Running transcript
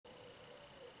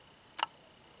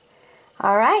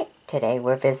Alright, today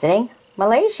we're visiting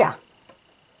Malaysia.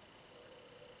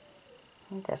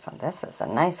 This is a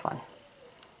nice one.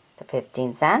 The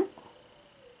 15 cent.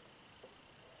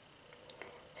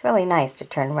 It's really nice to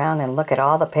turn around and look at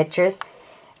all the pictures.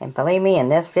 And believe me, in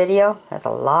this video, there's a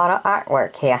lot of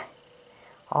artwork here.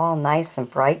 All nice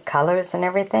and bright colors and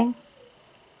everything.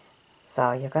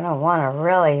 So you're going to want to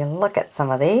really look at some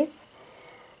of these.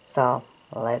 So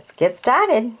let's get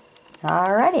started.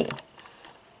 Alrighty.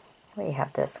 We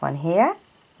have this one here.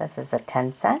 This is a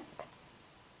 10 cent.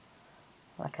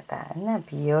 Look at that. Isn't that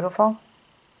beautiful?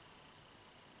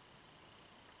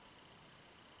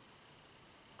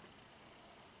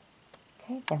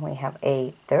 Okay, then we have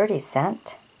a 30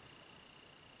 cent.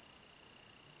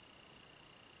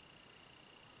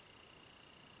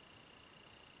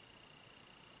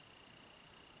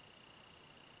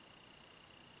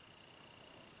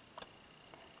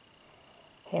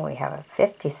 Here we have a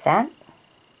 50 cent.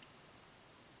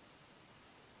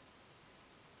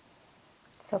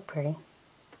 So pretty.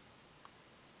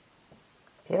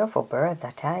 Beautiful birds,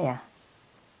 I tell ya.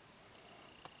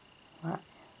 What?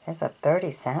 There's a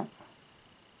 30 cent.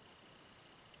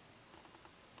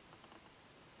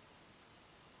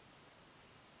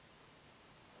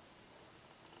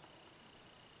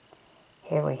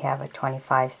 Here we have a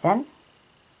 25 cent.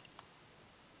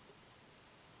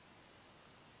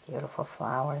 Beautiful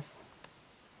flowers.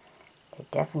 They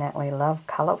definitely love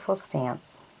colorful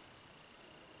stamps.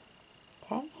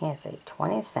 Okay, here's a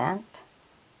 20 cent.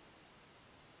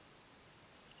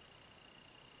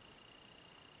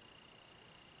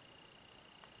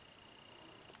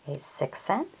 A 6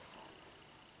 cents.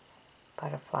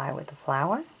 Butterfly with a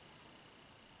flower.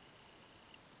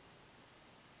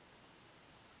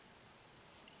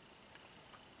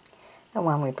 The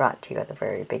one we brought to you at the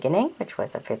very beginning, which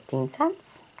was a 15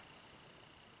 cents.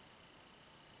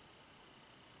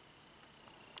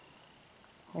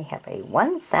 We have a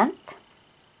 1 cent.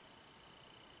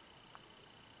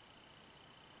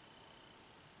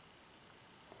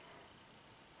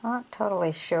 Not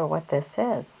totally sure what this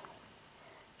is.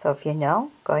 So if you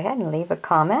know, go ahead and leave a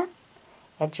comment.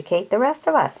 Educate the rest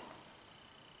of us.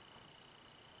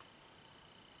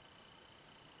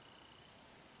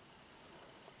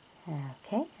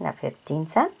 Okay, and a 15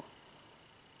 cent.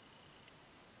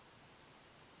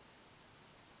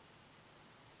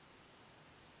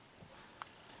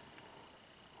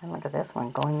 And look at this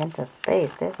one going into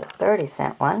space. There's a 30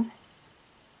 cent one.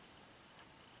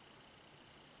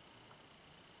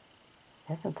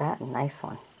 Isn't that a nice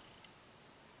one?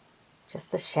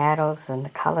 Just the shadows and the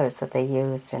colors that they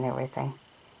used and everything.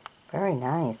 Very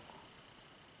nice.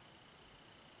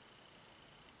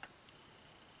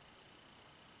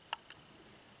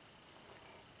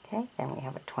 Okay, then we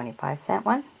have a 25 cent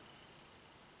one.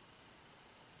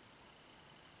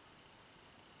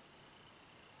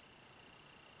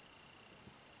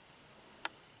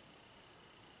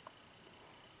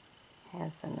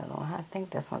 Here's another one. I think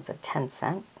this one's a 10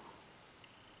 cent.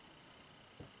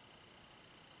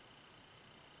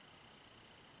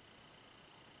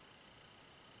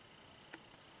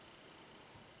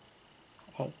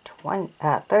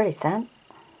 A 30 cent.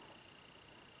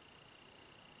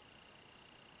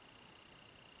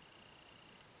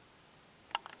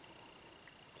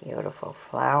 Beautiful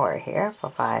flower here for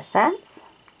 5 cents.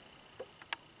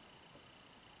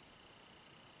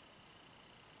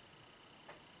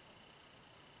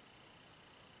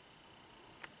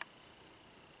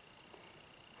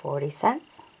 $40.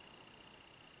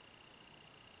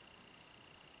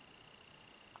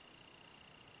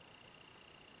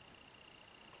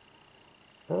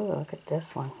 Ooh, look at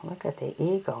this one. Look at the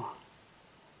eagle.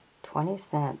 20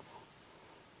 cents.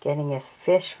 Getting his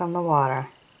fish from the water.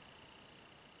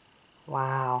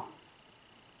 Wow.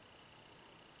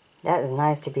 That is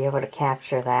nice to be able to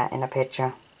capture that in a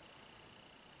picture.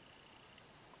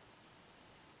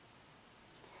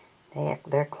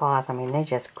 Their claws, I mean, they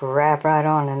just grab right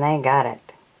on and they got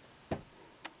it.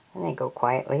 And they go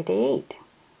quietly to eat.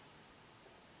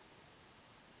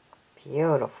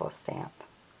 Beautiful stamp.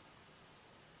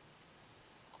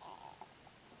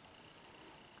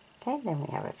 Okay, then we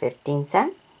have a 15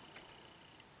 cent.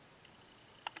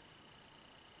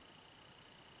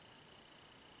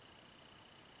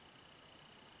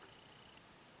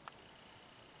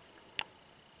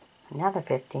 Another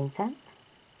 15 cent.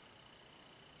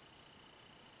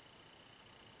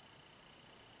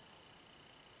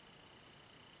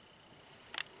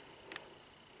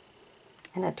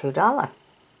 And a $2.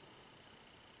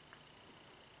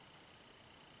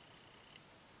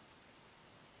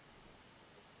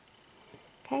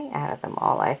 Okay, out of them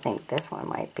all, I think this one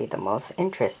might be the most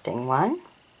interesting one.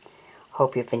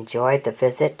 Hope you've enjoyed the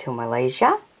visit to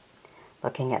Malaysia,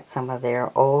 looking at some of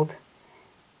their old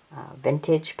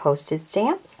vintage postage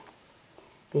stamps.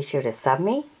 Be sure to sub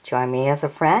me, join me as a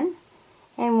friend,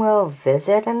 and we'll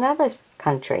visit another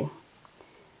country.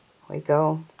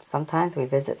 Sometimes we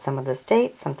visit some of the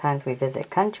states, sometimes we visit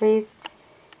countries,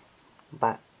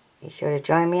 but be sure to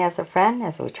join me as a friend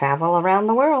as we travel around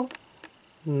the world.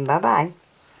 Bye-bye.